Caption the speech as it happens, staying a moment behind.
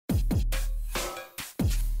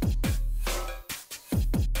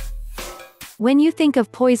When you think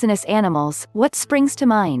of poisonous animals, what springs to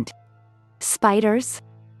mind? Spiders?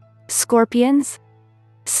 Scorpions?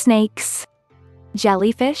 Snakes?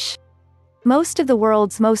 Jellyfish? Most of the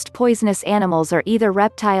world's most poisonous animals are either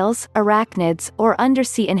reptiles, arachnids, or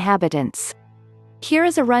undersea inhabitants. Here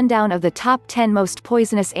is a rundown of the top 10 most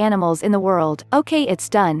poisonous animals in the world. Okay, it's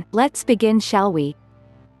done, let's begin, shall we?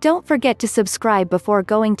 Don't forget to subscribe before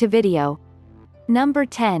going to video. Number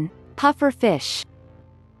 10. Pufferfish.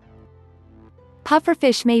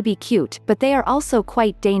 Pufferfish may be cute, but they are also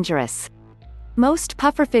quite dangerous. Most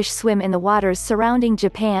pufferfish swim in the waters surrounding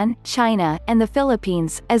Japan, China, and the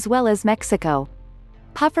Philippines, as well as Mexico.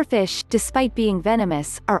 Pufferfish, despite being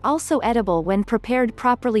venomous, are also edible when prepared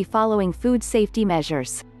properly following food safety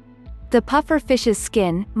measures. The pufferfish's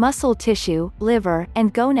skin, muscle tissue, liver,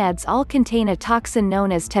 and gonads all contain a toxin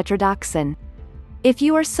known as tetrodotoxin. If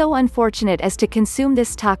you are so unfortunate as to consume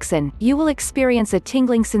this toxin, you will experience a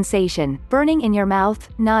tingling sensation, burning in your mouth,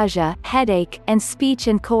 nausea, headache, and speech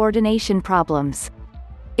and coordination problems.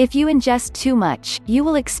 If you ingest too much, you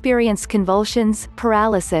will experience convulsions,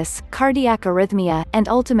 paralysis, cardiac arrhythmia, and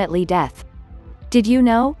ultimately death. Did you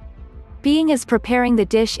know? Being as preparing the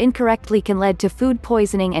dish incorrectly can lead to food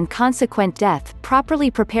poisoning and consequent death.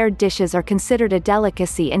 Properly prepared dishes are considered a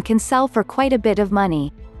delicacy and can sell for quite a bit of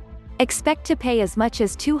money. Expect to pay as much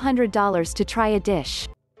as $200 to try a dish.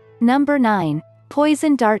 Number 9.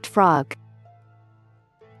 Poison dart frog.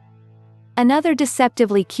 Another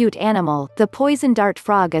deceptively cute animal, the poison dart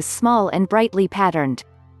frog, is small and brightly patterned.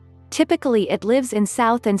 Typically it lives in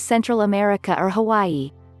South and Central America or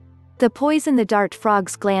Hawaii. The poison the dart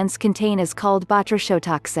frog's glands contain is called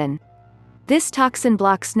botulism. This toxin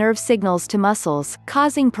blocks nerve signals to muscles,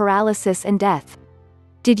 causing paralysis and death.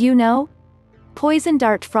 Did you know? Poison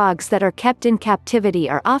dart frogs that are kept in captivity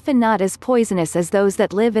are often not as poisonous as those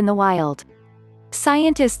that live in the wild.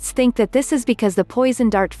 Scientists think that this is because the poison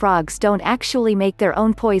dart frogs don't actually make their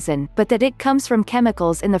own poison, but that it comes from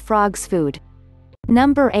chemicals in the frog's food.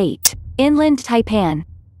 Number 8. Inland taipan.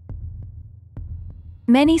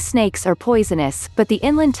 Many snakes are poisonous, but the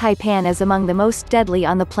inland taipan is among the most deadly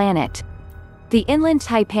on the planet. The inland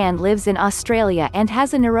taipan lives in Australia and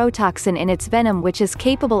has a neurotoxin in its venom which is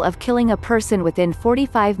capable of killing a person within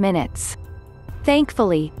 45 minutes.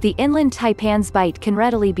 Thankfully, the inland taipan's bite can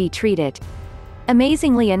readily be treated.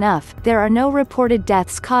 Amazingly enough, there are no reported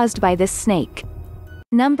deaths caused by this snake.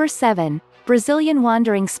 Number 7. Brazilian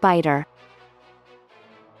wandering spider.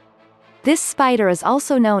 This spider is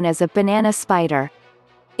also known as a banana spider.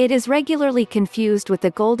 It is regularly confused with the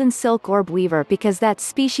golden silk orb weaver because that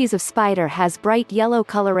species of spider has bright yellow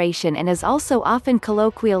coloration and is also often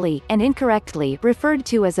colloquially, and incorrectly, referred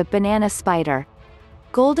to as a banana spider.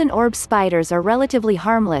 Golden orb spiders are relatively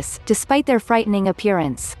harmless, despite their frightening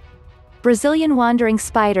appearance. Brazilian wandering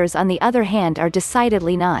spiders, on the other hand, are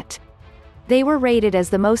decidedly not. They were rated as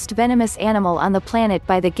the most venomous animal on the planet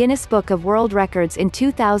by the Guinness Book of World Records in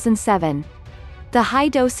 2007. The high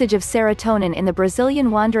dosage of serotonin in the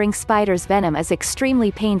Brazilian wandering spider's venom is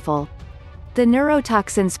extremely painful. The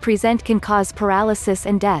neurotoxins present can cause paralysis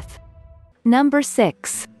and death. Number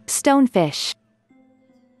 6. Stonefish.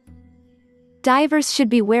 Divers should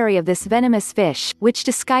be wary of this venomous fish, which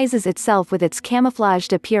disguises itself with its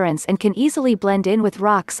camouflaged appearance and can easily blend in with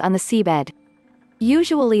rocks on the seabed.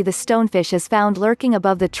 Usually the stonefish is found lurking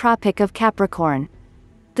above the Tropic of Capricorn.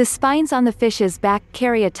 The spines on the fish's back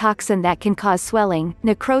carry a toxin that can cause swelling,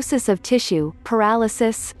 necrosis of tissue,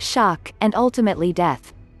 paralysis, shock, and ultimately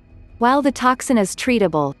death. While the toxin is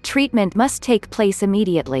treatable, treatment must take place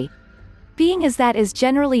immediately. Being as that is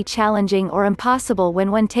generally challenging or impossible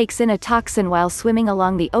when one takes in a toxin while swimming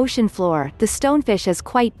along the ocean floor, the stonefish is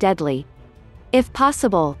quite deadly. If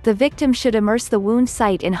possible, the victim should immerse the wound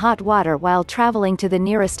site in hot water while traveling to the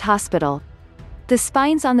nearest hospital. The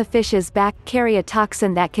spines on the fish's back carry a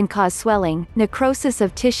toxin that can cause swelling, necrosis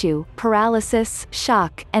of tissue, paralysis,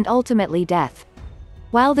 shock, and ultimately death.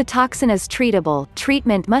 While the toxin is treatable,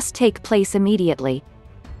 treatment must take place immediately.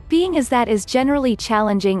 Being as that is generally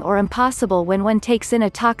challenging or impossible when one takes in a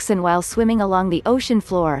toxin while swimming along the ocean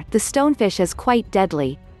floor, the stonefish is quite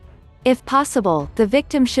deadly. If possible, the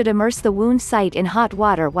victim should immerse the wound site in hot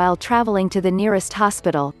water while traveling to the nearest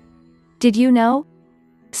hospital. Did you know?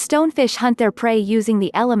 Stonefish hunt their prey using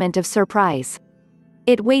the element of surprise.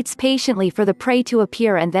 It waits patiently for the prey to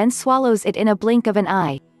appear and then swallows it in a blink of an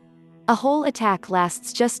eye. A whole attack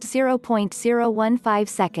lasts just 0.015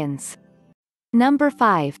 seconds. Number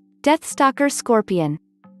 5. Deathstalker Scorpion.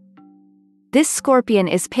 This scorpion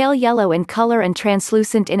is pale yellow in color and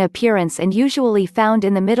translucent in appearance and usually found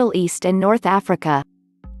in the Middle East and North Africa.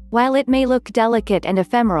 While it may look delicate and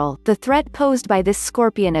ephemeral, the threat posed by this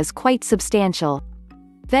scorpion is quite substantial.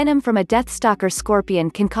 Venom from a Deathstalker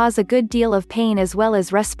scorpion can cause a good deal of pain as well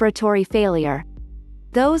as respiratory failure.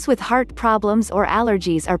 Those with heart problems or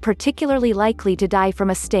allergies are particularly likely to die from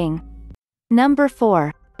a sting. Number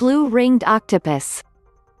 4. Blue-ringed octopus.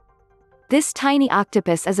 This tiny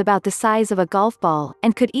octopus is about the size of a golf ball,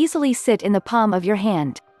 and could easily sit in the palm of your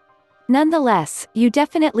hand. Nonetheless, you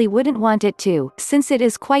definitely wouldn't want it to, since it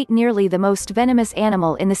is quite nearly the most venomous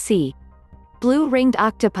animal in the sea. Blue-ringed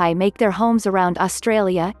octopi make their homes around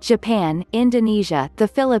Australia, Japan, Indonesia, the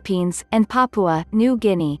Philippines, and Papua New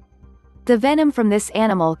Guinea. The venom from this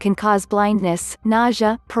animal can cause blindness,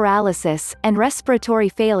 nausea, paralysis, and respiratory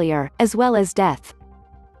failure, as well as death.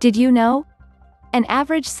 Did you know? An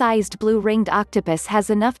average-sized blue-ringed octopus has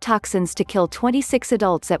enough toxins to kill 26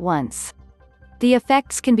 adults at once. The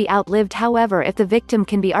effects can be outlived, however, if the victim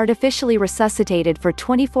can be artificially resuscitated for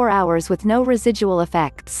 24 hours with no residual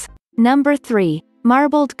effects. Number 3.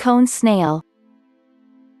 Marbled cone snail.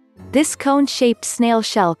 This cone-shaped snail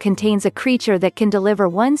shell contains a creature that can deliver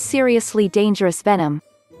one seriously dangerous venom.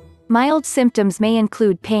 Mild symptoms may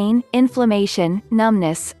include pain, inflammation,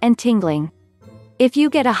 numbness, and tingling. If you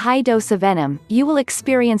get a high dose of venom, you will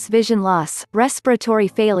experience vision loss, respiratory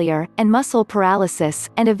failure, and muscle paralysis,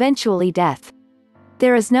 and eventually death.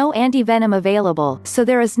 There is no antivenom available, so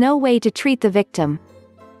there is no way to treat the victim.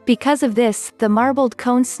 Because of this, the marbled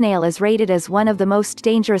cone snail is rated as one of the most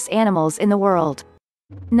dangerous animals in the world.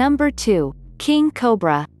 Number 2. King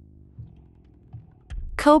cobra.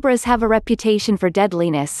 Cobras have a reputation for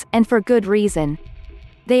deadliness, and for good reason.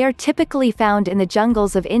 They are typically found in the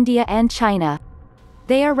jungles of India and China.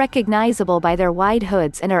 They are recognizable by their wide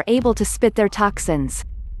hoods and are able to spit their toxins.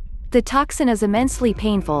 The toxin is immensely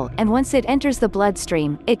painful, and once it enters the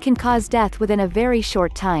bloodstream, it can cause death within a very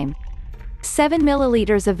short time. 7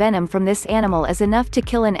 milliliters of venom from this animal is enough to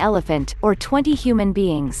kill an elephant, or 20 human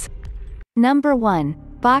beings. Number 1.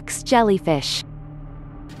 Box jellyfish.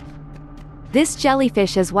 This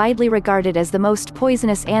jellyfish is widely regarded as the most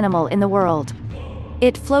poisonous animal in the world.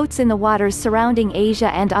 It floats in the waters surrounding Asia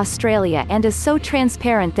and Australia and is so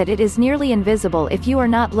transparent that it is nearly invisible if you are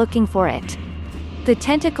not looking for it. The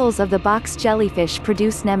tentacles of the box jellyfish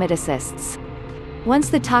produce nematocysts. Once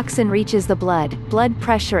the toxin reaches the blood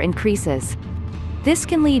pressure increases. This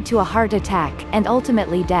can lead to a heart attack, and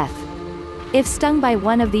ultimately death. If stung by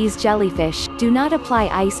one of these jellyfish, do not apply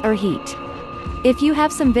ice or heat. If you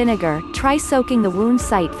have some vinegar, try soaking the wound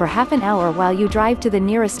site for half an hour while you drive to the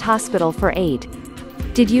nearest hospital for aid.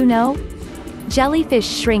 Did you know? Jellyfish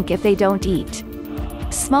shrink if they don't eat.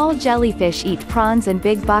 Small jellyfish eat prawns and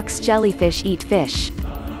big box jellyfish eat fish.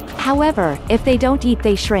 However, if they don't eat,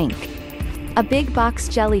 they shrink. A big box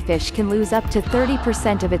jellyfish can lose up to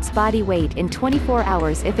 30% of its body weight in 24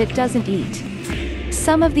 hours if it doesn't eat.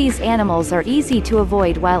 Some of these animals are easy to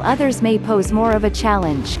avoid while others may pose more of a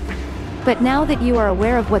challenge. But now that you are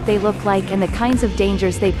aware of what they look like and the kinds of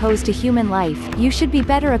dangers they pose to human life, you should be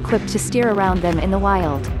better equipped to steer around them in the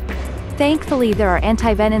wild. Thankfully, there are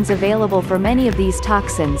antivenoms available for many of these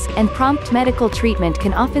toxins, and prompt medical treatment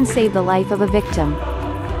can often save the life of a victim.